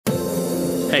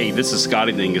Hey, this is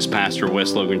Scotty Dingus, pastor of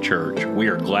West Logan Church. We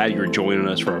are glad you're joining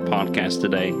us for our podcast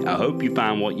today. I hope you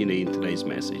find what you need in today's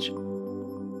message.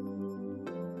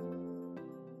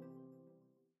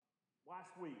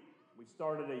 Last week, we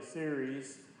started a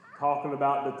series talking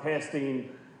about the testing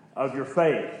of your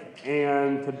faith.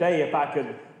 And today, if I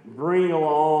could bring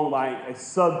along like a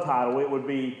subtitle, it would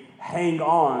be Hang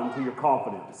On to Your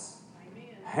Confidence.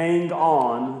 Hang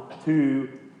on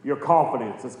to your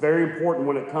confidence. It's very important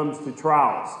when it comes to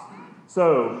trials.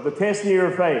 So, the testing of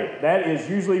your faith, that is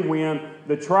usually when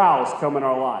the trials come in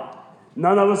our life.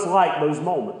 None of us like those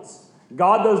moments.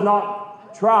 God does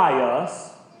not try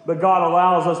us, but God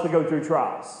allows us to go through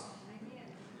trials.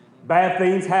 Bad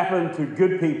things happen to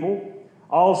good people.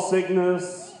 All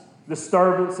sickness,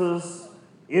 disturbances,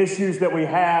 issues that we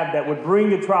have that would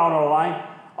bring a trial in our life,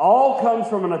 all comes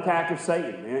from an attack of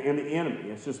Satan and the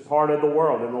enemy. It's just part of the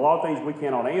world. And a lot of things we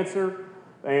cannot answer.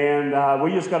 And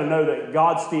we just got to know that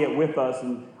God's still with us.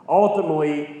 And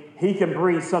ultimately, He can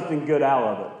bring something good out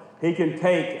of it. He can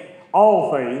take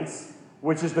all things,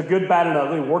 which is the good, bad, and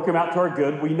ugly, and work them out to our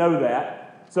good. We know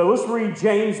that. So let's read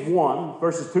James 1,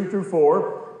 verses 2 through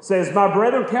 4. It says, "My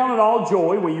brethren, count it all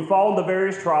joy when you fall into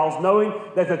various trials, knowing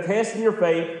that the test in your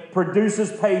faith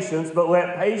produces patience, but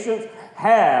let patience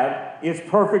have its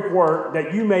perfect work,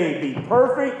 that you may be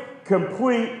perfect,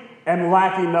 complete, and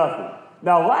lacking nothing."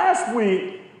 Now, last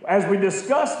week, as we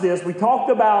discussed this, we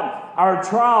talked about our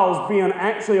trials being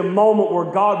actually a moment where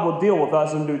God will deal with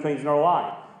us and do things in our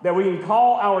life. That we can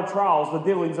call our trials the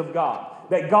dealings of God.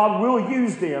 That God will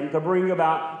use them to bring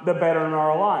about the better in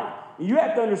our life. You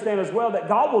have to understand as well that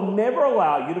God will never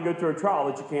allow you to go through a trial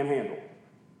that you can't handle.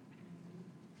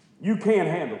 You can't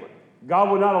handle it. God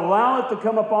would not allow it to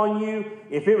come upon you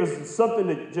if it was something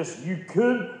that just you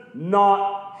could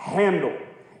not handle.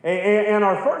 And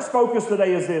our first focus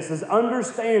today is this, is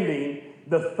understanding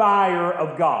the fire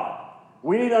of God.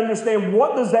 We need to understand,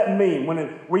 what does that mean?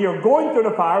 When we are going through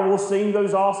the fire, we'll sing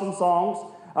those awesome songs,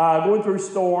 going through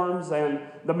storms and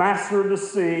the Master of the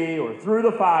Sea, or Through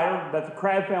the Fire, that the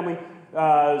Crabb family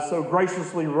so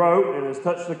graciously wrote and has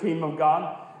touched the kingdom of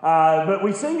God. But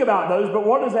we sing about those, but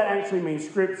what does that actually mean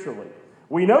scripturally?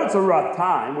 We know it's a rough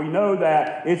time. We know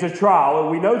that it's a trial.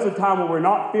 And we know it's a time when we're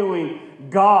not feeling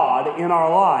God in our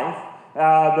life,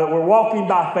 that we're walking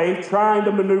by faith, trying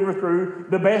to maneuver through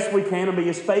the best we can and be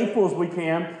as faithful as we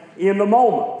can in the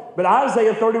moment. But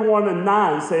Isaiah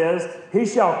 31:9 says, "He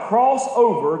shall cross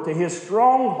over to his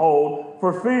stronghold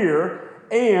for fear,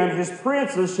 and his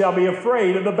princes shall be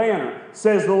afraid of the banner,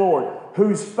 says the Lord,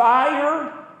 whose fire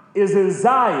is in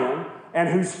Zion, and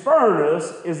whose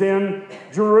furnace is in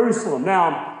Jerusalem."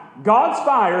 Now, God's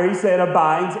fire, he said,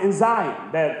 abides in Zion.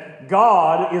 That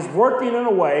God is working in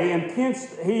a way,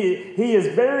 intense. He is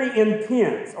very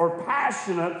intense or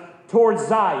passionate towards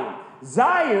Zion.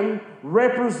 Zion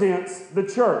represents the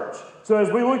church. So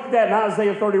as we looked at that in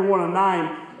Isaiah 31:9,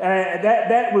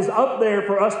 that was up there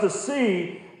for us to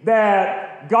see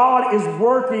that God is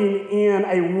working in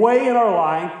a way in our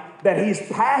life that He's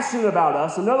passionate about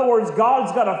us. In other words,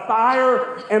 God's got a fire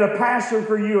and a passion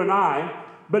for you and I.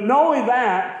 But not only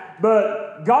that,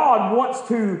 but God wants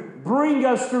to bring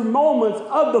us through moments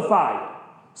of the fire.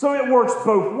 So it works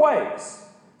both ways.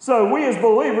 So we as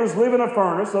believers live in a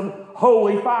furnace of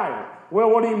holy fire. Well,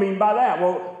 what do you mean by that?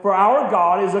 Well, for our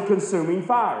God is a consuming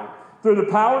fire. Through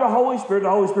the power of the Holy Spirit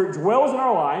dwells in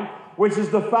our life, which is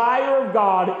the fire of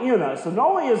God in us. And not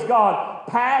only is God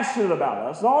passionate about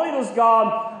us, not only does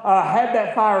God have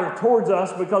that fire towards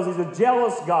us because He's a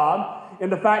jealous God in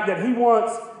the fact that He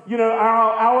wants,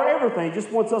 our everything. He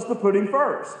just wants us to put Him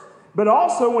first. But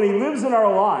also when He lives in our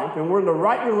life and we're in the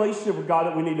right relationship with God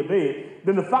that we need to be,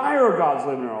 then the fire of God's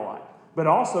living in our life. But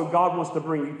also God wants to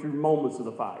bring you through moments of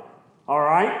the fire. All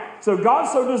right? So God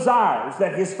so desires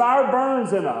that His fire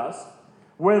burns in us,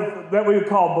 that we would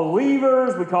call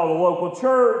believers, we call the local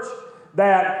church,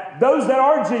 that those that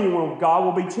are genuine with God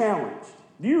will be challenged.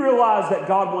 Do you realize that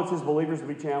God wants His believers to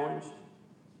be challenged?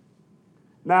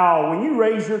 Now, when you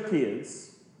raise your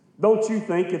kids, don't you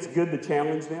think it's good to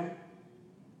challenge them?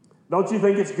 Don't you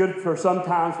think it's good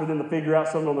sometimes for them to figure out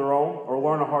something on their own or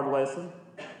learn a hard lesson?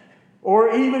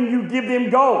 Or even you give them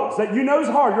goals that you know is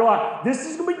hard. You're like, this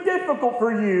is going to be difficult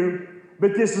for you,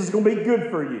 but this is going to be good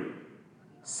for you.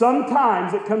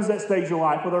 Sometimes it comes to that stage in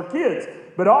life with our kids.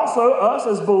 But also us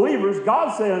as believers,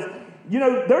 God says,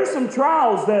 there's some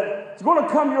trials that's going to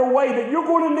come your way that you're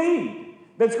going to need.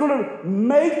 That's going to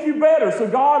make you better. So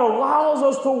God allows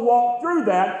us to walk through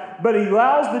that, but He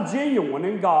allows the genuine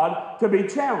in God to be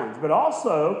challenged. But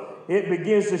also, it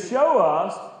begins to show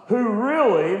us who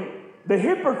really the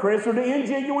hypocrites or the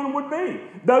ingenuine would be.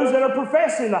 Those that are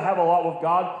professing to have a lot with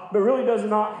God, but really does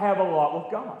not have a lot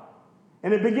with God.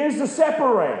 And it begins to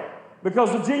separate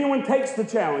because the genuine takes the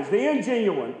challenge. The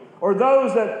ingenuine, or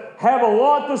those that have a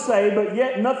lot to say, but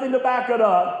yet nothing to back it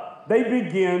up, they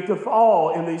begin to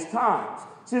fall in these times.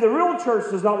 See, the real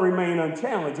church does not remain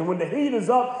unchallenged. And when the heat is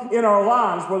up in our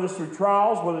lives, whether it's through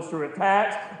trials, whether it's through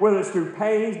attacks, whether it's through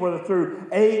pains, whether it's through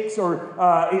aches or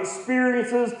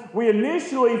experiences, we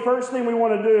initially, first thing we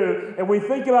want to do, and we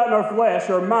think about in our flesh,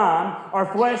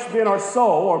 our flesh being our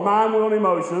soul, or mind, will, and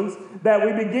emotions, that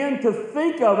we begin to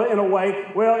think of it in a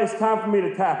way, well, it's time for me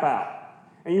to tap out.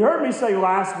 And you heard me say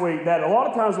last week that a lot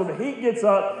of times when the heat gets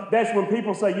up, that's when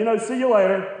people say, see you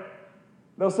later.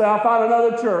 They'll say, I'll find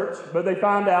another church, but they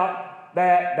find out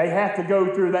that they have to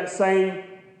go through that same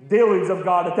dealings of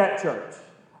God at that church.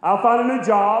 I'll find a new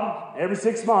job every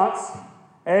 6 months,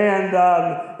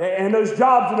 and those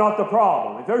jobs are not the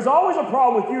problem. If there's always a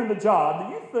problem with you in the job,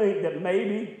 do you think that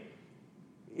maybe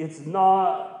it's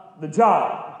not the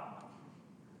job?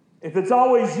 If it's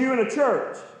always you in a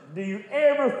church, do you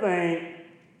ever think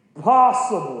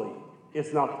possibly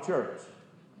it's not the church?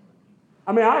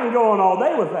 I mean, I can go on all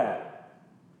day with that.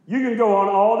 You can go on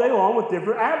all day long with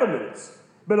different avenues.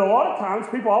 But a lot of times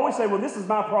people always say, well, this is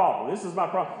my problem. This is my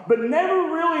problem. But never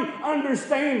really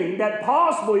understanding that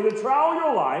possibly the trial of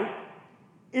your life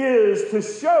is to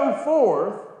show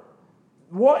forth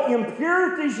what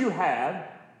impurities you have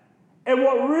and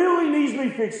what really needs to be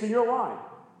fixed in your life.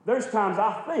 There's times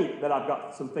I think that I've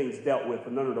got some things dealt with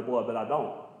and under the blood that I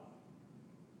don't.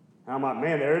 And I'm like,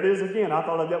 man, there it is again. I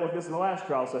thought I dealt with this in the last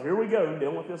trial, so here we go,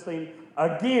 dealing with this thing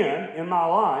again in my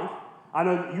life. I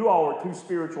know you all are too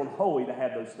spiritual and holy to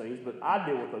have those things, but I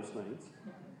deal with those things.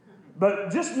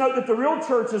 But just note that the real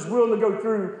church is willing to go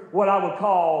through what I would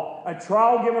call a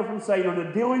trial given from Satan, or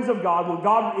the dealings of God, when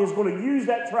God is going to use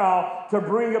that trial to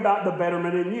bring about the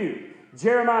betterment in you.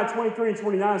 Jeremiah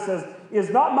 23:29 says,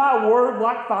 is not my word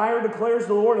like fire, declares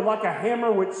the Lord, and like a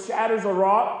hammer which shatters a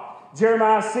rock?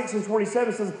 Jeremiah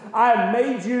 6:27 says, I have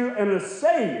made you an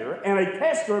assayer and a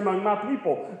tester among my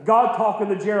people. God talking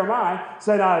to Jeremiah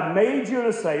said, I have made you an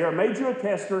assayer, I made you a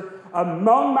tester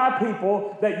among my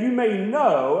people, that you may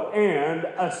know and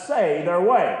assay their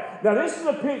way. Now this is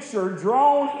a picture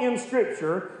drawn in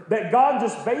Scripture that God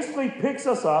just basically picks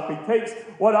us up. He takes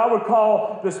what I would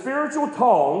call the spiritual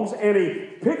tongs, and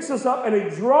He picks us up and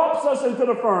He drops us into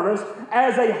the furnace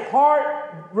as a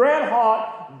red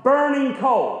hot, burning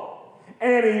coal.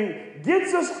 And He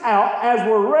gets us out as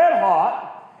we're red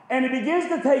hot, and He begins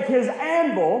to take His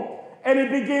anvil and He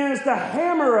begins to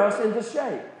hammer us into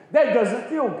shape. That doesn't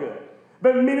feel good.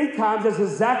 But many times that's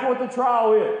exactly what the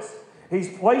trial is.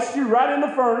 He's placed you right in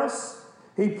the furnace.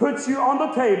 He puts you on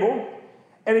the table.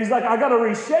 And He's like, I got to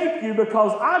reshape you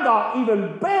because I got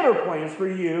even better plans for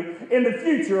you in the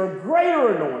future, a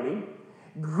greater anointing,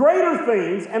 greater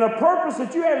things, and a purpose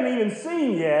that you haven't even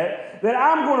seen yet, that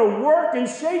I'm going to work and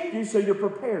shape you so you're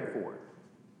prepared for it.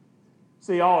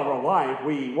 See, all of our life,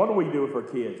 what do we do with our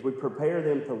kids? We prepare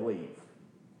them to leave.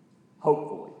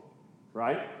 Hopefully.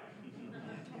 Right?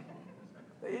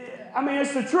 I mean,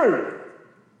 it's the truth.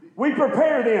 We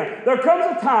prepare them. There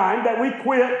comes a time that we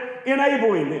quit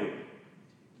enabling them.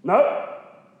 Nope.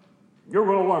 You're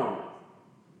going to learn.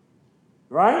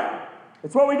 Right?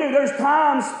 It's what we do. There's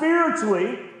times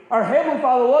spiritually, our Heavenly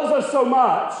Father loves us so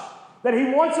much that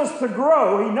He wants us to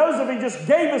grow. He knows if He just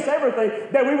gave us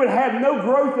everything, that we would have no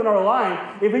growth in our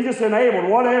life if He just enabled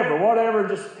whatever,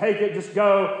 just take it, just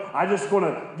go. I just want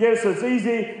to give it so it's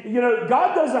easy.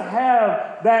 God doesn't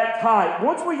have that type.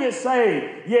 Once we get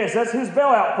saved, yes, that's His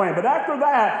bailout plan. But after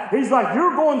that, He's like,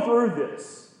 you're going through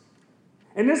this.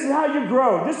 And this is how you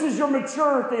grow. This is your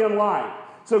maturity in life.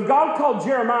 So God called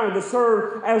Jeremiah to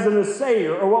serve as an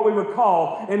assayer, or what we would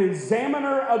call an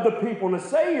examiner of the people. An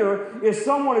assayer is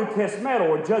someone who tests metal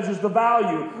or judges the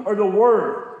value or the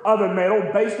worth of a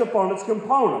metal based upon its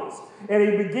components. And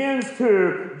he begins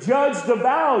to judge the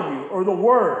value or the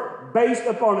worth based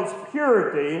upon its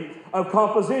purity of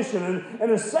composition. And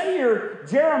an assayer,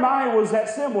 Jeremiah was that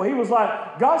symbol. He was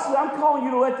like, God said, I'm calling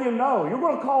you to let them know. You're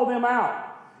going to call them out.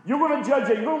 You're going to judge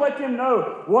it. You're going to let them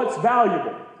know what's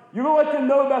valuable. You're going to let them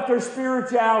know about their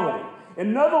spirituality.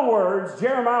 In other words,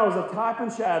 Jeremiah was a type and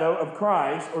shadow of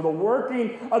Christ, or the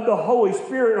working of the Holy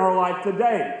Spirit in our life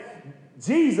today.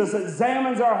 Jesus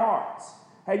examines our hearts.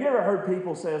 Have you ever heard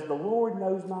people say, the Lord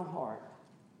knows my heart?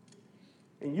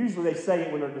 And usually they say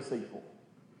it when they're deceitful.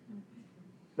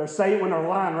 They say it when they're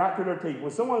lying right through their teeth.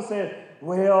 When someone said,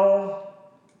 well,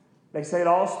 they say it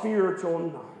all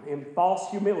spiritual and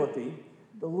false humility,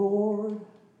 the Lord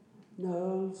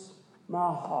knows my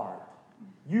heart.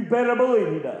 You better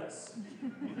believe he does.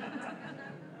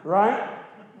 Right?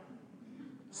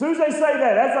 As soon as they say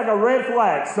that, that's like a red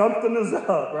flag. Something is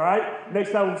up, right?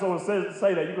 Next time when someone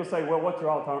say that, you're going to say, well, what's your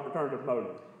alternative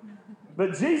motive?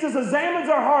 But Jesus examines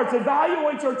our hearts,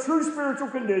 evaluates our true spiritual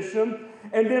condition,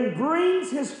 and then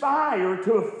brings his fire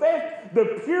to affect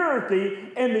the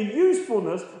purity and the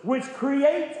usefulness, which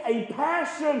creates a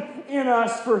passion in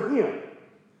us for him.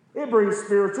 It brings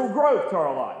spiritual growth to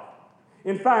our life.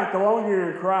 In fact, the longer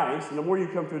you're in Christ, and the more you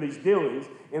come through these dealings,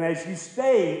 and as you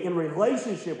stay in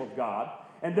relationship with God,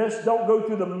 and just don't go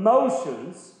through the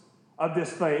motions of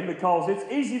this thing, because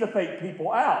it's easy to fake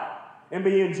people out and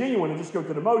be ingenuine and just go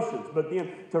through the motions. But then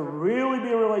to really be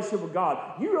in a relationship with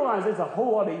God, you realize it's a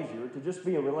whole lot easier to just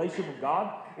be in a relationship with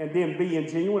God and then be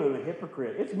ingenuine and a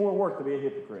hypocrite. It's more work to be a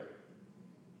hypocrite.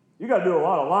 You got to do a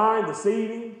lot of lying,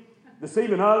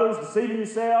 deceiving others, deceiving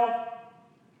yourself.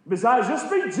 Besides, just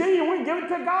be genuine, give it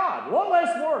to God. A lot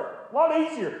less work, a lot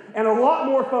easier, and a lot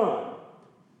more fun.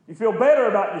 You feel better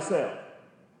about yourself.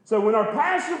 So when our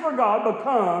passion for God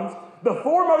becomes the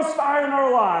foremost fire in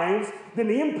our lives, then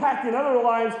the impact in other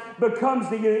lives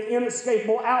becomes the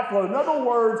inescapable outflow. In other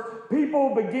words,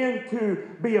 people begin to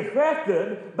be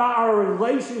affected by our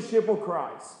relationship with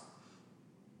Christ.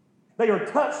 They are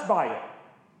touched by it.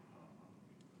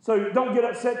 So don't get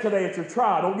upset today at your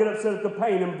trial. Don't get upset at the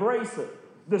pain. Embrace it.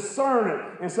 Discern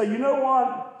it. And say, you know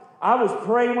what? I was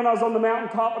praying when I was on the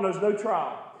mountaintop and there was no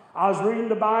trial. I was reading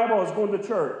the Bible. I was going to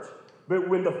church. But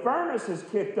when the furnace is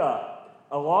kicked up,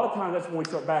 a lot of times that's when we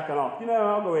start backing off. You know,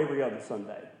 I'll go every other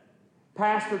Sunday.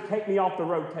 Pastor, take me off the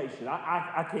rotation.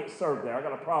 I can't serve there. I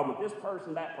got a problem with this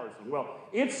person, that person. Well,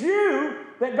 it's you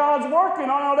that God's working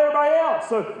on, not everybody else.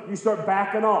 So you start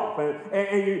backing off.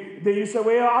 And then you say,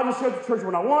 well, I'll just show up to church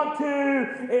when I want to.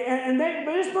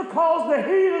 But it's because the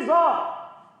heat is up.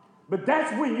 But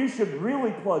that's when you should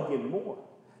really plug in more.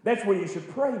 That's when you should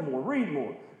pray more, read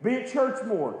more, be at church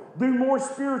more, do more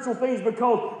spiritual things,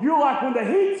 because you're like, when the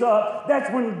heat's up,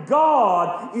 that's when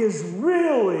God is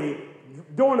really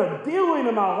doing a dealing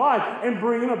in my life and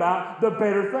bringing about the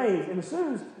better things. And as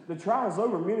soon as the trial's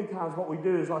over, many times what we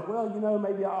do is like, well, you know,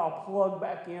 maybe I'll plug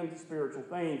back into spiritual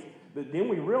things. But then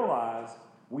we realize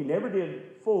we never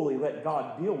did fully let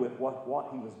God deal with what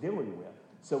he was dealing with.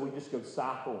 So we just go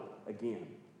cycle again.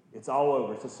 It's all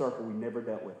over. It's a circle. We never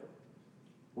dealt with it.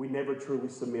 We never truly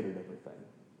submitted everything.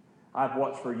 I've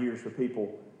watched for years for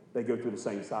people, they go through the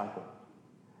same cycle.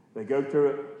 They go through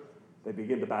it, they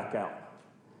begin to back out.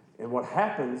 And what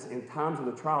happens in times of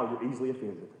the trial, you're easily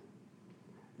offended.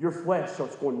 Your flesh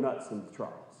starts going nuts in the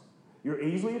trials. You're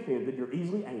easily offended, you're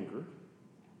easily angered,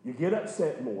 you get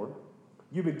upset more,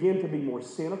 you begin to be more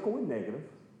cynical and negative.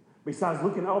 Besides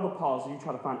looking at all the positives, you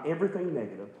try to find everything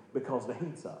negative because the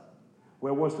heat's up.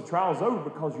 Well, once the trial's over,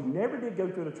 because you never did go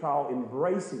through the trial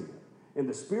embracing it and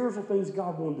the spiritual things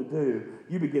God wanted to do,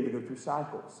 you begin to go through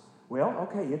cycles. Well,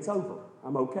 okay, it's over.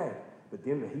 I'm okay. But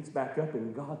then the heat's back up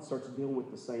and God starts dealing with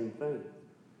the same thing.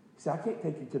 See, I can't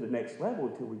take you to the next level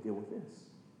until we deal with this.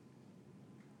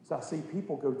 So I see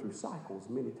people go through cycles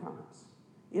many times.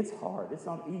 It's hard. It's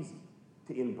not easy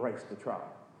to embrace the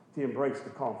trial, to embrace the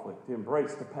conflict, to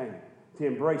embrace the pain, to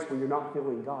embrace when you're not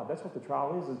feeling God. That's what the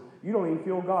trial is. And you don't even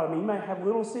feel God. I mean, you may have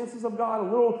little senses of God, a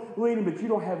little leading, but you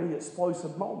don't have any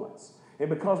explosive moments. And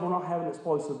because we're not having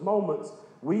explosive moments,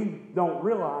 we don't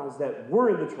realize that we're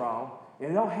in the trial,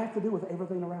 and it don't have to do with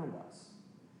everything around us.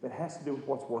 It has to do with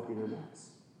what's working in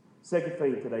us. Second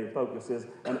thing today to focus is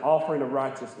an offering of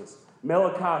righteousness.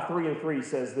 Malachi 3:3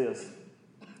 says this,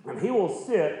 and he will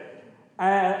sit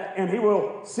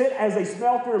as a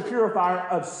smelter and purifier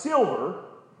of silver,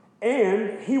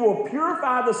 and he will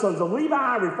purify the sons of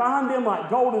Levi, refine them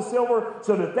like gold and silver,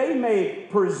 so that they may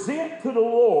present to the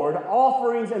Lord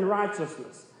offerings in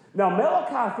righteousness. Now,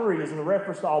 Malachi 3 is in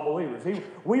reference to all believers.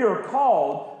 We are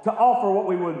called to offer what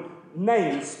we would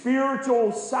name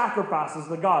spiritual sacrifices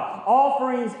to God.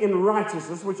 Offerings in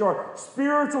righteousness, which are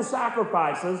spiritual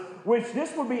sacrifices, which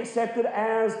this would be accepted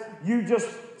as you just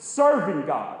serving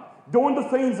God, doing the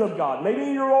things of God. Maybe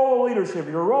in your role of leadership,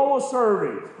 your role of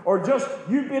serving, or just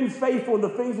you've been faithful in the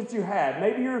things that you have.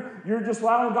 Maybe you're just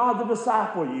allowing God to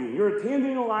disciple you. You're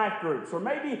attending a life groups, or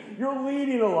maybe you're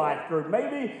leading a life group.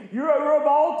 Maybe you're a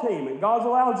ball team, and God's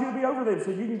allowed you to be over them so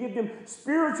you can give them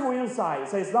spiritual insight.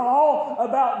 Say it's not all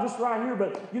about just right here,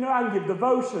 but you know, I can give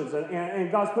devotions,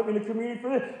 and God's put me in the community for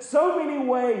this. So many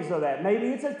ways of that. Maybe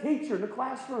it's a teacher in the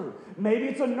classroom. Maybe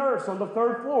it's a nurse on the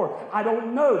third floor. I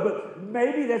don't know, but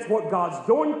maybe that's what what God's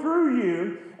doing through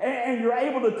you, and you're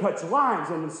able to touch lives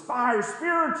and inspire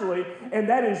spiritually, and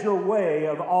that is your way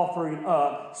of offering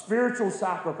up spiritual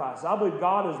sacrifice. I believe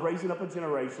God is raising up a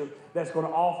generation that's going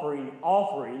to offering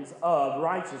offerings of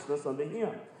righteousness unto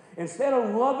Him. Instead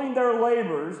of loving their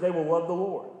labors, they will love the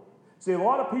Lord. See, a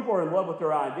lot of people are in love with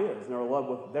their ideas, and they're in love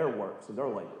with their works and their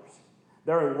labors.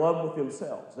 They're in love with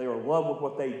themselves. They are in love with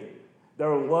what they do.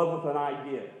 They're in love with an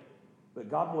idea. But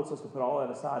God wants us to put all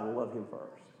that aside and love Him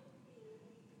first.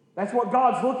 That's what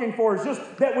God's looking for, is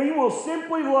just that we will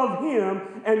simply love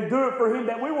Him and do it for Him,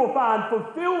 that we will find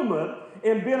fulfillment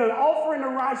in being an offering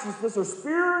of righteousness or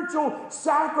spiritual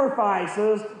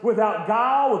sacrifices without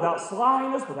guile, without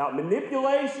slyness, without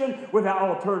manipulation, without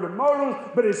alternative motives,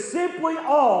 but it's simply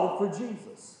all for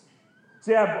Jesus.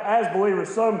 See, as believers,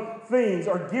 some things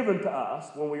are given to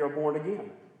us when we are born again.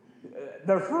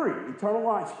 They're free. Eternal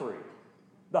life's free.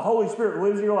 The Holy Spirit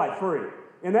lives in your life free.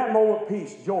 In that moment,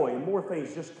 peace, joy, and more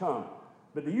things just come.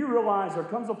 But do you realize there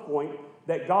comes a point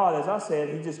that God, as I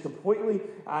said, He just completely,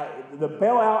 the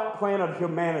bailout plan of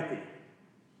humanity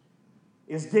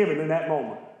is given in that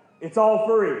moment. It's all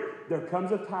free. There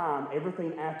comes a time,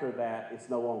 everything after that, it's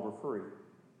no longer free.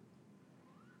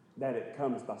 That it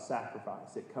comes by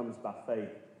sacrifice. It comes by faith.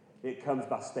 It comes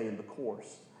by staying the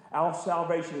course. Our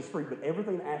salvation is free, but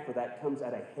everything after that comes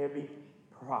at a heavy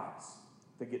price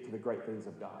to get to the great things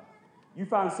of God. You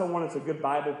find someone that's a good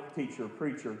Bible teacher,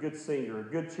 preacher, a good singer, a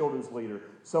good children's leader,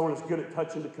 someone that's good at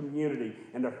touching the community,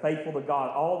 and they're faithful to God.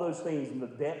 All those things and the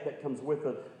debt that comes with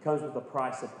it comes with the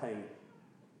price of pain.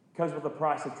 Comes with the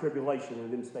price of tribulation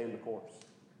and them staying the course.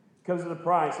 Comes with the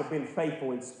price of being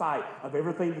faithful in spite of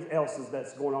everything else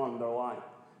that's going on in their life.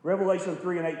 Revelation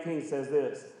 3:18 says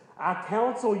this, I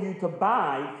counsel you to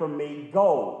buy from me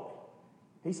gold.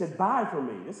 He said, buy from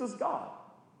me. This is God.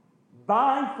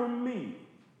 Buy from me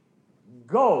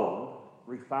gold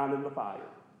refined in the fire,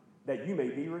 that you may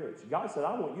be rich. God said,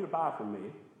 I want you to buy from me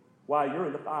while you're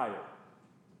in the fire.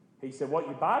 He said, what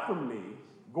you buy from me,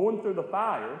 going through the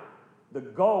fire, the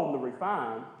gold and the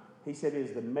refined, He said,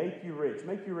 is to make you rich.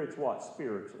 Make you rich what?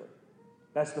 Spiritually.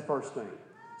 That's the first thing.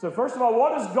 So first of all,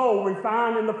 what is gold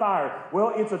refined in the fire?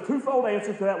 Well, it's a twofold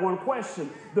answer to that one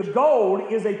question. The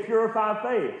gold is a purified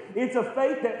faith. It's a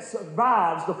faith that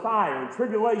survives the fire and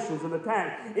tribulations and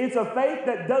attacks. It's a faith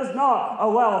that does not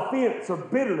allow offense or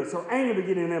bitterness or anger to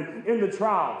get in them in the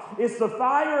trial. It's the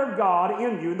fire of God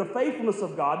in you, the faithfulness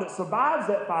of God that survives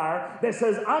that fire, that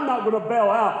says, I'm not going to bail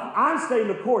out. I'm staying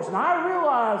the course. And I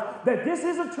realize that this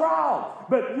is a trial.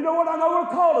 But you know what? I'm not going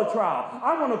to call it a trial.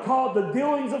 I'm going to call it the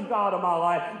dealings of God in my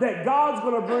life, that God's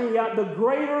going to bring out the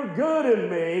greater good in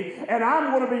me, and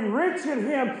I'm going to be rich in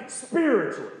Him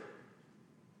spiritually.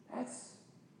 That's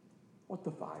what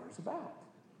the fire's about.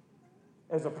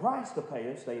 There's a price to pay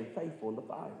of staying faithful in the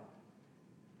fire.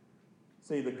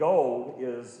 See, the gold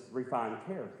is refined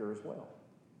character as well.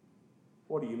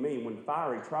 What do you mean? When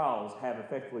fiery trials have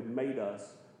effectively made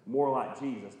us more like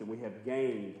Jesus, then we have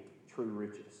gained true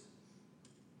riches.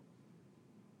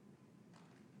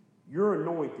 Your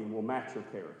anointing will match your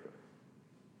character.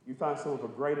 You find someone with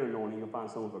a great anointing, you'll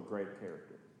find someone with a great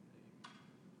character.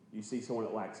 You see someone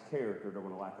that lacks character, they're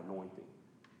going to lack anointing.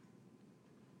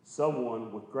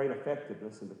 Someone with great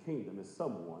effectiveness in the kingdom is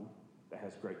someone that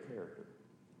has great character.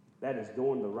 That is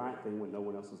doing the right thing when no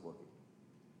one else is looking.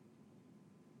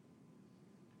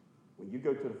 When you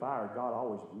go to the fire, God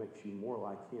always makes you more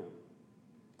like Him.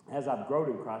 As I've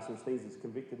grown in Christ, there's things that's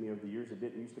convicted me over the years that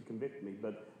didn't used to convict me,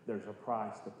 but there's a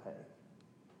price to pay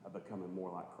of becoming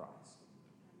more like Christ.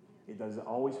 It doesn't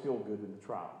always feel good in the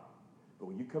trial. But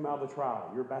when you come out of the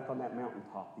trial, you're back on that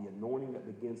mountaintop, the anointing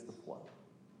that begins to flow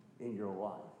in your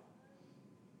life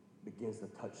begins to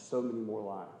touch so many more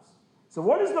lives. So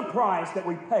what is the price that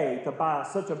we pay to buy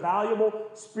such a valuable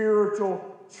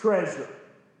spiritual treasure?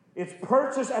 It's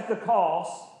purchased at the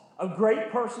cost of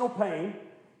great personal pain,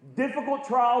 difficult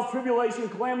trials, tribulation,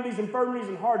 calamities, infirmities,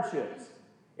 and hardships.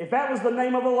 If that was the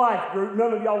name of a life group,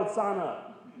 none of y'all would sign up.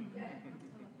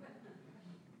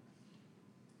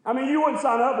 I mean, you wouldn't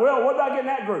sign up. Well, what did I get in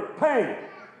that group? Pain,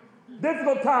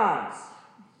 difficult times,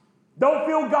 don't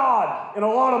feel God in a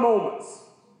lot of moments.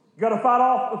 You got to fight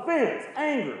off offense,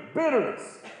 anger,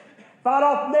 bitterness, fight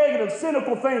off negative,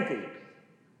 cynical thinking.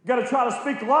 You got to try to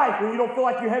speak life when you don't feel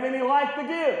like you have any life to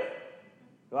give.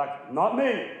 You're like, not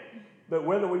me. But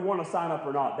whether we want to sign up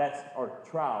or not, that's our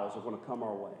trials are going to come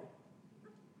our way.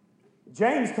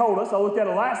 James told us, I looked at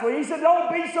it last week, he said,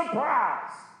 don't be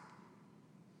surprised.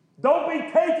 Don't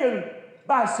be taken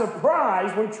by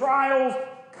surprise when trials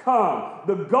come.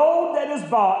 The gold that is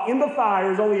bought in the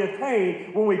fire is only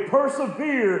attained when we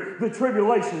persevere the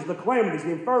tribulations, the calamities,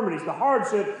 the infirmities, the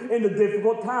hardship, and the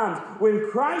difficult times. When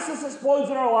crisis explodes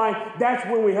in our life, that's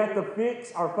when we have to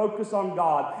fix our focus on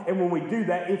God. And when we do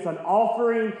that, it's an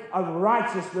offering of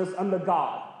righteousness unto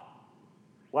God.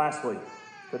 Lastly,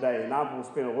 today, and I will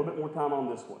spend a little bit more time on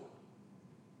this one.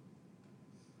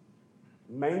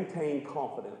 Maintain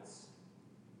confidence.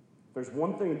 If there's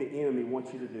one thing the enemy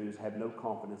wants you to do is have no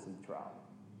confidence in the trial.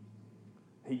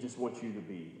 He just wants you to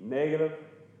be negative,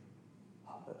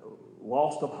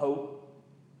 lost of hope.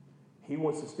 He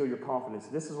wants to steal your confidence.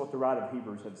 This is what the writer of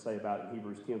Hebrews had to say about it in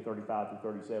Hebrews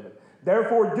 10:35-37.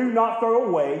 Therefore, do not throw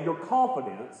away your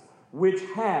confidence, which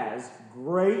has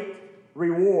great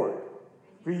reward.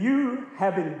 For you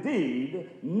have indeed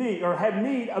need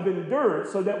of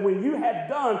endurance, so that when you have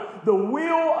done the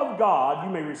will of God,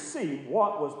 you may receive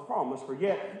what was promised. For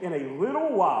yet in a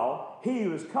little while, he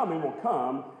who is coming will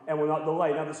come and will not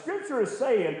delay. Now the scripture is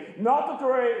saying not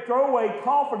to throw away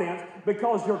confidence,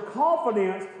 because your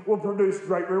confidence will produce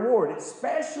great reward,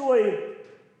 especially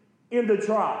in the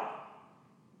trial.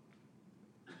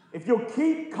 If you'll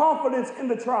keep confidence in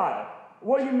the trial,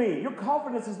 what do you mean? Your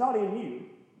confidence is not in you.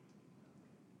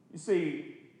 You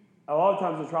see, a lot of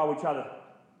times in the trial we try to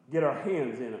get our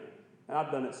hands in it. And I've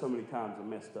done it so many times and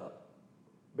messed up.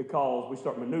 Because we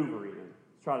start maneuvering and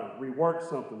try to rework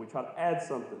something. We try to add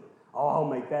something. Oh, I'll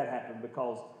make that happen.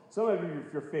 Because some of you,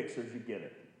 if you're fixers, you get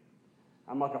it.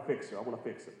 I'm like a fixer. I want to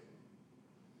fix it.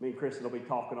 Me and Kristen will be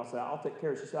talking. I'll say, I'll take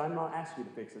care of it. She said, I'm not asking you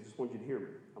to fix it. I just want you to hear me.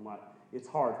 I'm like, it's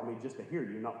hard for me just to hear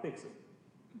you, not fix it.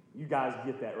 You guys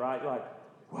get that, right? You're like,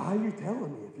 why are you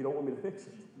telling me if you don't want me to fix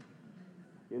it?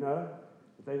 You know?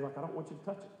 But they're like, I don't want you to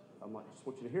touch it. I'm like, I just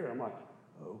want you to hear it. I'm like,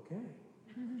 okay.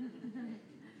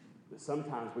 But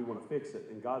sometimes we want to fix it,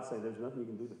 and God says, there's nothing you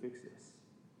can do to fix this.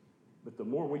 But the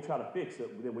more we try to fix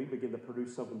it, then we begin to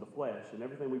produce something in the flesh. And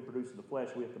everything we produce in the flesh,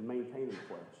 we have to maintain in the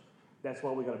flesh. That's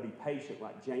why we got to be patient,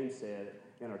 like James said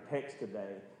in our text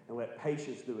today, and let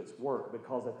patience do its work.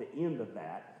 Because at the end of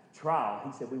that trial,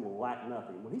 he said we will lack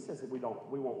nothing. When he says that we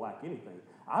won't lack anything,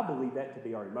 I believe that to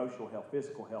be our emotional health,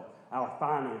 physical health, our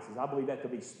finances. I believe that to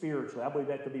be spiritually. I believe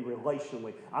that to be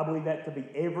relationally. I believe that to be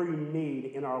every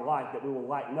need in our life, that we will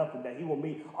lack nothing, that he will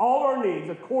meet all our needs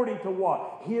according to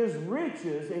what? His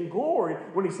riches and glory,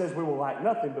 when he says we will lack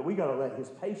nothing. But we got to let his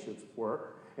patience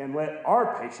work and let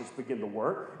our patience begin to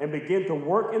work and begin to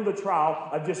work in the trial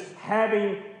of just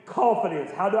having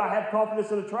confidence. How do I have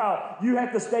confidence in the trial? You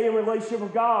have to stay in relationship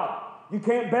with God. You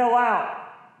can't bail out.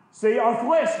 See, our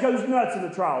flesh goes nuts in the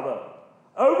trial, though.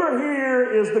 Over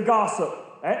here is the gossip.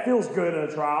 That feels good in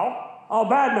a trial. I'll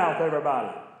badmouth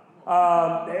everybody.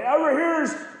 Over here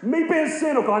is me being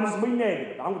cynical. I'm just being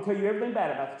negative. I'm going to tell you everything bad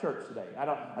about the church today. I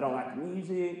don't like the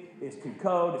music. It's too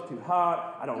cold. It's too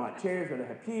hot. I don't like chairs. I don't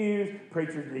have pews.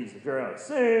 Preacher needs a very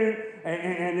suit.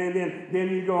 And then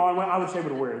you go on, well, I wish they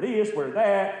would wear this, wear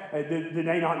that. Did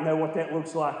they not know what that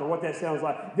looks like or what that sounds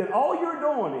like? Then all you're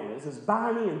doing is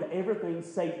buying into everything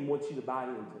Satan wants you to buy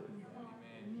into.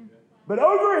 But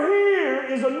over here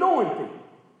is anointing.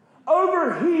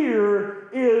 Over here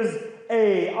is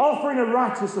a offering of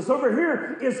righteousness. Over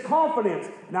here is confidence.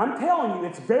 And I'm telling you,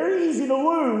 it's very easy to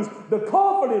lose the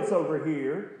confidence over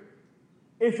here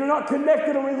if you're not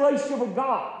connected in a relationship with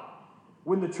God.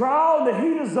 When the trial and the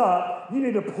heat is up, you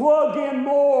need to plug in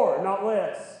more, not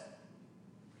less.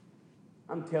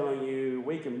 I'm telling you,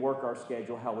 we can work our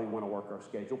schedule how we want to work our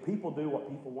schedule. People do what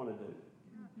people want to do.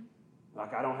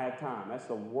 Like, I don't have time. That's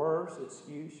the worst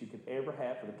excuse you could ever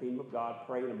have for the kingdom of God,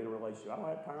 praying and be in a relationship. I don't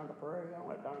have time to pray. I don't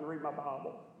have time to read my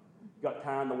Bible. Got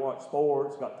time to watch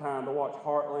sports. Got time to watch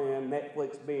Heartland,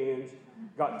 Netflix binge.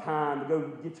 Got time to go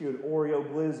get you an Oreo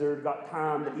Blizzard. Got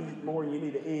time to eat more than you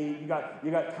need to eat. You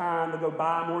got time to go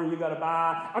buy more than you got to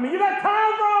buy. I mean, you got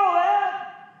time for all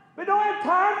that, but don't have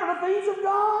time for the things of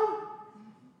God.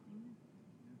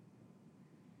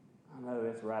 I know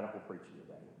that's radical preaching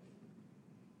today.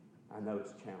 I know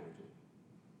it's challenging,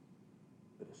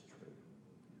 but it's true.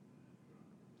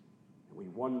 And we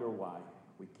wonder why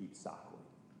we keep cycling.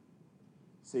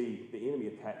 See, the enemy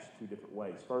attacks two different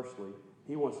ways. Firstly,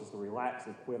 he wants us to relax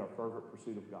and quit our fervent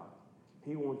pursuit of God.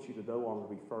 He wants you to no longer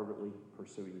be fervently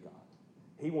pursuing God.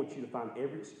 He wants you to find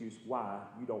every excuse why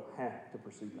you don't have to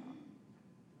pursue God.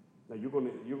 Now, you're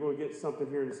going to get something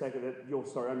here in a second that you'll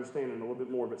start understanding a little bit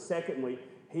more. But secondly,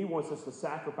 he wants us to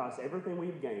sacrifice everything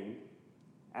we've gained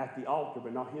at the altar,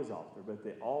 but not his altar, but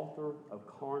the altar of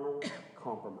carnal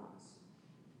compromise.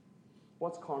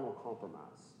 What's carnal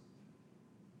compromise?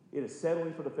 It is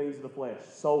settling for the things of the flesh,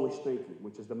 soulish thinking,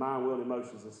 which is the mind, will, and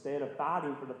emotions, instead of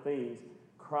fighting for the things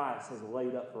Christ has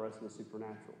laid up for us in the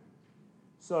supernatural.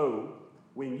 So,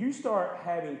 when you start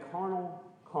having carnal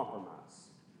compromise,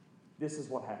 this is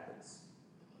what happens.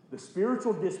 The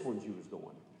spiritual disciplines you was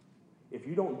doing, if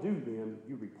you don't do them,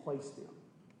 you replace them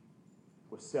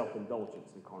with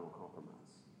self-indulgence and carnal compromise.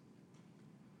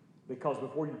 Because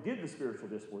before you did the spiritual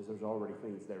disciplines, there's already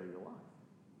things there in your life.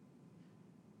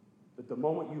 But the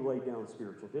moment you lay down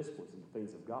spiritual disciplines and the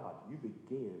things of God, you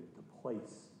begin to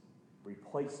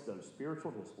replace those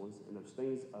spiritual disciplines and those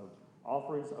things of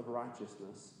offerings of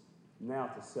righteousness now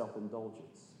to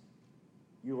self-indulgence.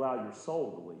 You allow your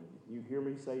soul to lead. You hear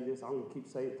me say this? I'm going to keep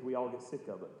saying it until we all get sick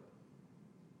of it.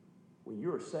 When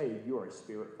you are saved, you are a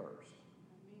spirit first.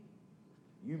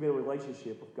 You be in a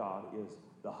relationship with God is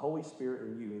the Holy Spirit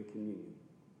and you in communion.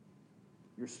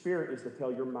 Your spirit is to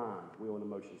tell your mind, will, and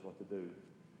emotions what to do.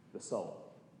 The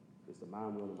soul is the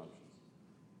mind, will, and emotions.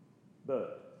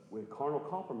 But when carnal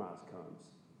compromise comes,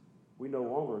 we no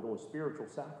longer are doing spiritual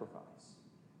sacrifice.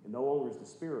 And no longer is the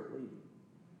Spirit leading.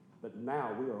 But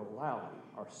now we are allowing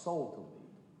our soul to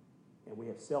lead. And we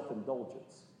have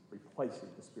self-indulgence replacing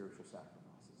the spiritual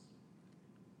sacrifices.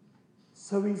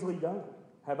 So easily done.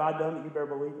 Have I done it? You better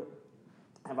believe it.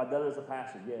 Have I done it as a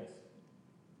pastor? Yes.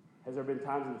 Has there been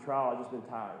times in the trial I've just been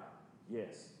tired?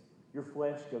 Yes. Your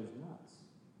flesh goes nuts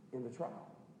in the trial.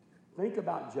 Think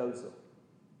about Joseph.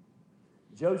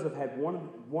 Joseph had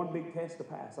one big test to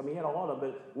pass. I mean, he had a lot of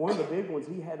it. One of the big ones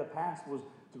he had to pass was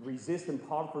to resist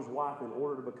Potiphar's wife in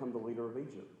order to become the leader of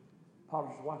Egypt.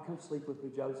 Potiphar's wife, come sleep with me,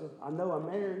 Joseph. I know I'm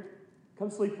married. Come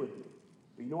sleep with me.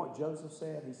 But you know what Joseph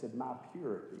said? He said, my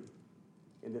purity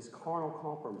in this carnal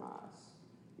compromise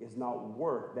is not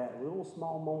worth that little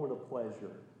small moment of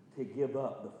pleasure to give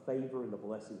up the favor and the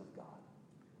blessing of God.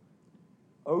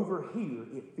 Over here,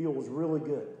 it feels really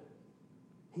good.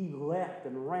 He leapt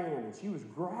and ran, and she was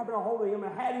grabbing a hold of him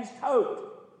and had his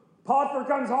coat. Potiphar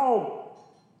comes home.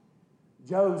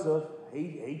 Joseph,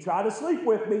 he tried to sleep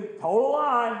with me. Total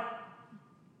lie.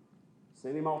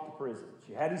 Sent him off to prison.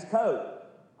 She had his coat.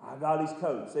 I got his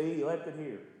coat. See, he left it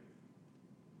here.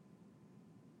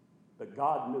 But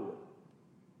God knew it.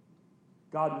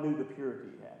 God knew the purity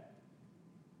he had.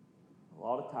 A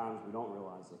lot of times we don't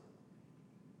realize it.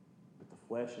 But the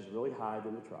flesh is really high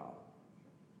in the trial.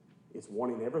 It's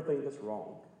wanting everything that's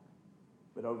wrong.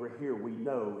 But over here, we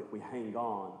know if we hang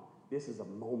on, this is a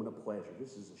moment of pleasure.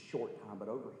 This is a short time. But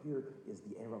over here is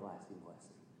the everlasting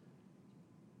blessing.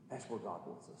 That's where God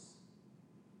wants us.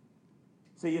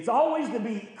 See, it's always to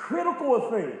be critical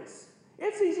of things.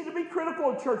 It's easy to be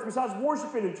critical of church besides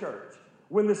worshiping in church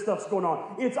when this stuff's going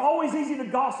on. It's always easy to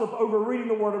gossip over reading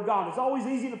the Word of God. It's always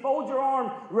easy to fold your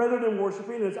arms rather than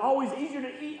worshiping. It's always easier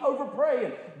to eat over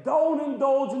praying. Don't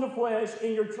indulge in the flesh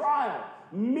in your trial.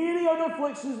 Many are the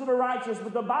afflictions that are righteous,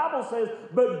 but the Bible says,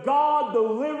 but God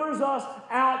delivers us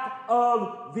out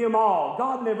of them all.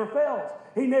 God never fails.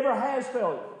 He never has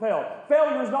failed.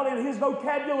 Failure is not in his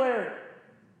vocabulary.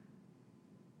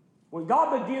 When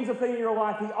God begins a thing in your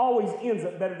life, he always ends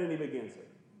it better than he begins it.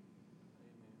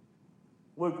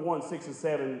 Luke 1, 6 and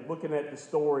 7, looking at the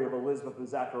story of Elizabeth and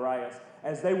Zacharias,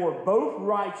 as they were both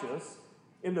righteous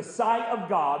in the sight of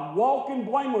God, walking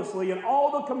blamelessly in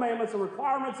all the commandments and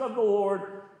requirements of the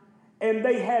Lord, and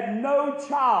they had no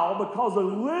child because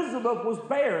Elizabeth was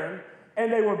barren,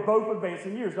 and they were both advanced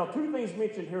in years. Now, two things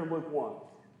mentioned here in Luke 1.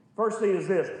 First thing is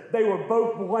this: they were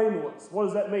both blameless. What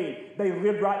does that mean? They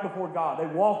lived right before God. They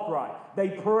walked right. They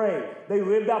prayed. They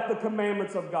lived out the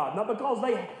commandments of God. Not because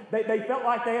they felt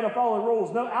like they had to follow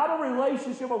rules. No, out of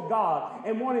relationship with God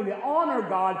and wanting to honor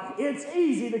God, it's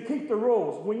easy to keep the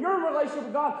rules. When you're in a relationship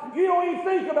with God, you don't even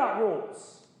think about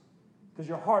rules. Because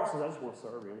your heart says, I just want to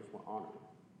serve you. I just want to honor you.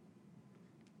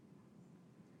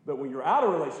 But when you're out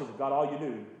of relationship with God, all you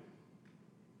do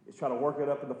is try to work it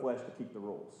up in the flesh to keep the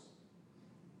rules.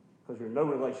 Because you're in no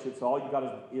relationship, so all you got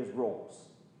is rules.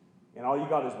 And all you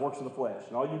got is works of the flesh.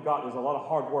 And all you got is a lot of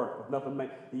hard work with nothing.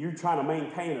 You're trying to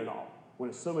maintain it all. When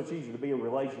it's so much easier to be in a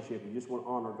relationship, you just want to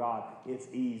honor God. It's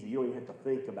easy. You don't even have to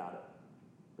think about it.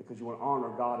 Because you want to honor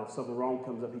God. If something wrong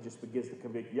comes up, he just begins to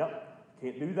convict. Yep,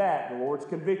 can't do that. The Lord's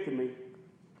convicted me.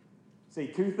 See,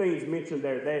 two things mentioned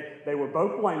there. They were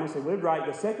both blameless. They lived right.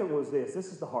 The second was this. This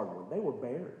is the hard one. They were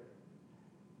barren.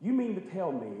 You mean to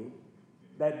tell me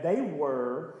that they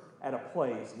were at a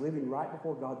place, living right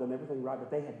before God, done everything right, but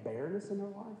they had barrenness in their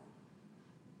life?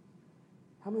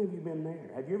 How many of you been there?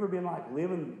 Have you ever been like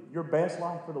living your best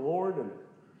life for the Lord,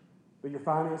 but your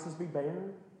finances be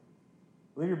barren?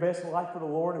 Live your best life for the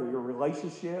Lord, and your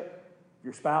relationship,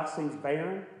 your spouse seems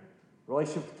barren.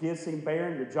 Relationship with kids seems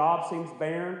barren. Your job seems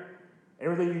barren.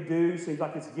 Everything you do seems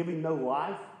like it's giving no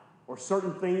life, or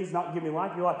certain things not giving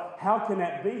life. You're like, how can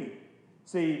that be?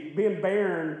 See, being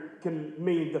barren can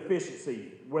mean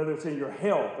deficiency, whether it's in your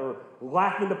health or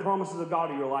lacking the promises of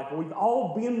God in your life. We've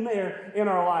all been there in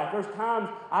our life. There's times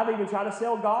I've even tried to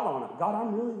sell God on it. God,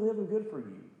 I'm really living good for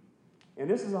you. And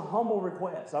this is a humble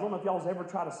request. I don't know if y'all's ever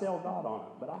tried to sell God on it,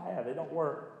 but I have. It don't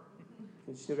work.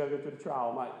 You still got to go through the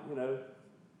trial. I might,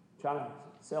 try to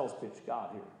sales pitch God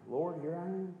here. Lord, here I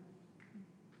am.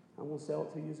 I'm going to sell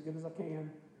it to you as good as I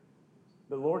can.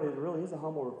 But Lord, it really is a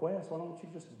humble request. Why don't you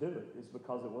just do it? It's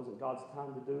because it wasn't God's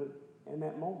time to do it in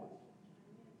that moment.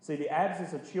 See, the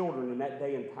absence of children in that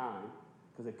day and time,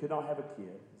 because they could not have a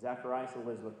kid, Zacharias and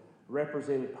Elizabeth,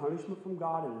 represented punishment from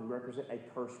God and represent a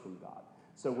curse from God.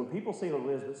 So when people seen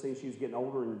Elizabeth, seeing she was getting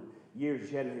older in years,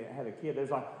 she hadn't had a kid,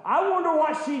 there's like, I wonder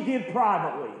what she did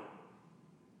privately.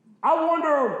 I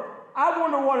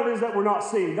wonder what it is that we're not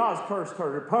seeing. God's cursed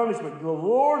her. Her punishment. The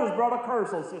Lord has brought a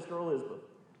curse on Sister Elizabeth.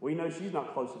 We know she's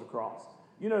not close to the cross.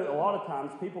 A lot of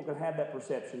times people can have that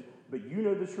perception, but you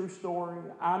know the true story.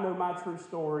 I know my true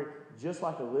story, just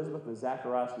like Elizabeth and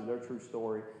Zacharias knew their true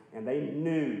story, and they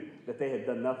knew that they had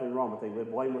done nothing wrong, but they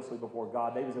lived blamelessly before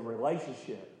God. They was in a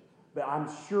relationship, but I'm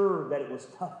sure that it was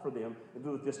tough for them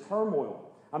with this turmoil.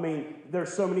 I mean,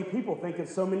 there's so many people thinking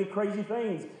so many crazy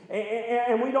things,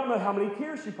 and we don't know how many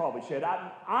tears she probably shed.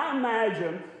 I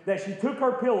imagine that she took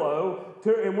her pillow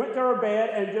and went to her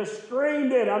bed and just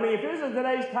screamed it. I mean, if this is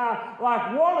today's time,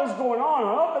 like, what is going on?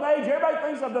 I'm up in age, everybody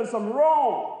thinks I've done something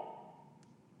wrong.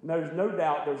 And there's no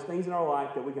doubt there's things in our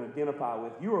life that we can identify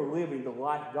with. You are living the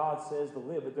life God says to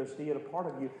live, but there's still a part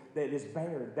of you that is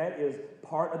barren. That is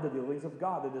part of the dealings of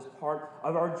God. That is part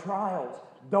of our trials.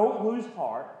 Don't lose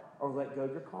heart or let go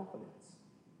of your confidence.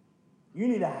 You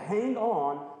need to hang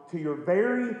on to your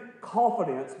very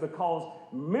confidence, because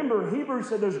remember, Hebrews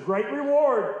said there's great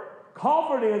reward.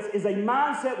 Confidence is a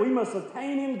mindset we must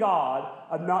attain in God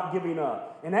of not giving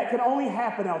up. And that can only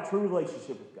happen in a true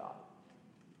relationship with God.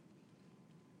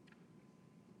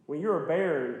 When you're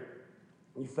barren,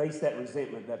 you face that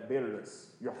resentment, that bitterness.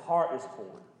 Your heart is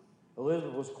torn.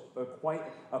 Elizabeth was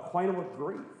acquainted with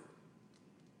grief.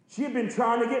 She had been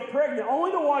trying to get pregnant,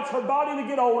 only to watch her body to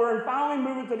get older and finally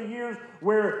move into the years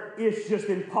where it's just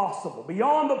impossible.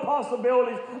 Beyond the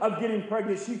possibilities of getting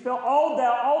pregnant, she felt all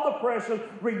doubt, all depression,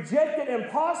 rejected,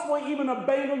 and possibly even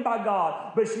abandoned by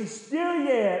God. But she still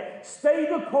yet stayed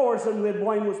the course and lived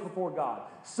blameless before God.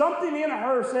 Something in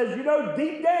her says,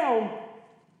 deep down,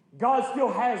 God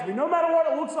still has me. No matter what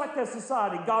it looks like to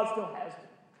society, God still has me.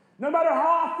 No matter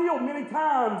how I feel many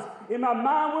times in my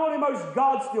mind, will, and emotions,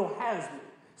 God still has me.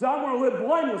 So I'm going to live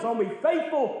blameless. I'm going to be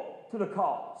faithful to the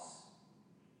cause.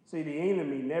 See, the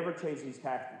enemy never changed his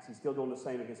tactics. He's still doing the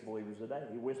same against believers today.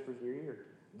 He whispers in your ear,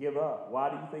 give up. Why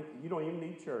do you think you don't even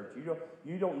need church?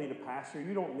 You don't need a pastor.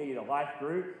 You don't need a life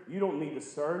group. You don't need to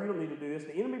serve. You don't need to do this.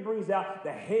 The enemy brings out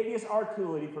the heaviest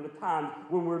artillery for the times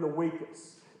when we're the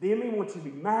weakest. The enemy wants you to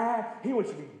be mad. He wants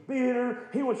you to be bitter.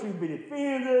 He wants you to be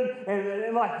defended.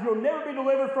 And like you'll never be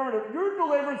delivered from it. Your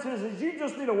deliverance is you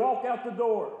just need to walk out the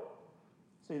door.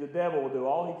 See, the devil will do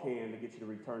all he can to get you to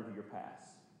return to your past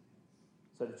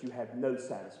so that you have no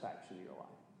satisfaction in your life,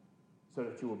 so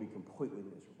that you will be completely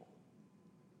miserable.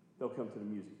 They'll come to the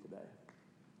music today.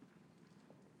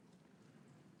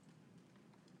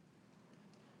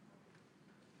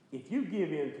 If you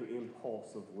give in to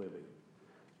impulsive living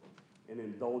and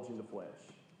indulge in the flesh,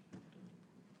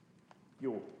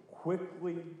 you'll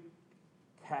quickly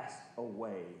cast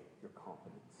away your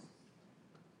confidence.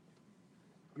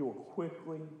 You will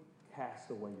quickly cast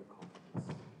away your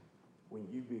confidence when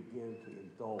you begin to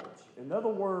indulge. In other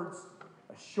words,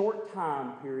 a short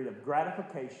time period of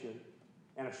gratification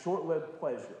and a short-lived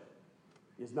pleasure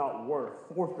is not worth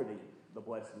forfeiting the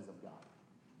blessings of God.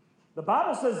 The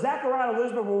Bible says Zachariah and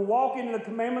Elizabeth were walking in the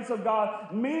commandments of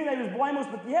God, meaning they was blameless,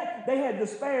 but yet they had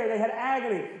despair, they had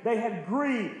agony, they had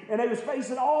greed, and they was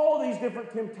facing all these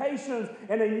different temptations,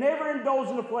 and they never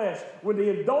indulged in the flesh. When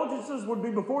the indulgences would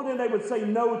be before them, they would say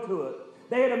no to it.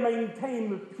 They had to maintain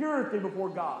the purity before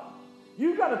God.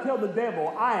 You've got to tell the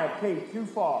devil, I have came too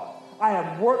far. I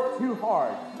have worked too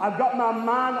hard. I've got my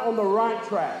mind on the right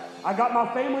track. I got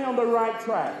my family on the right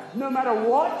track. No matter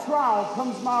what trial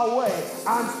comes my way,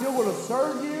 I'm still going to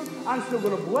serve you, I'm still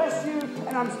going to bless you,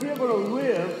 and I'm still going to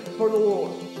live for the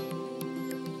Lord.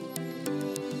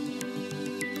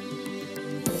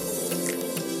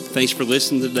 Thanks for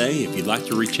listening today. If you'd like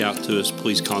to reach out to us,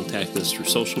 please contact us through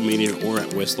social media or at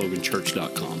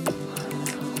westloganchurch.com.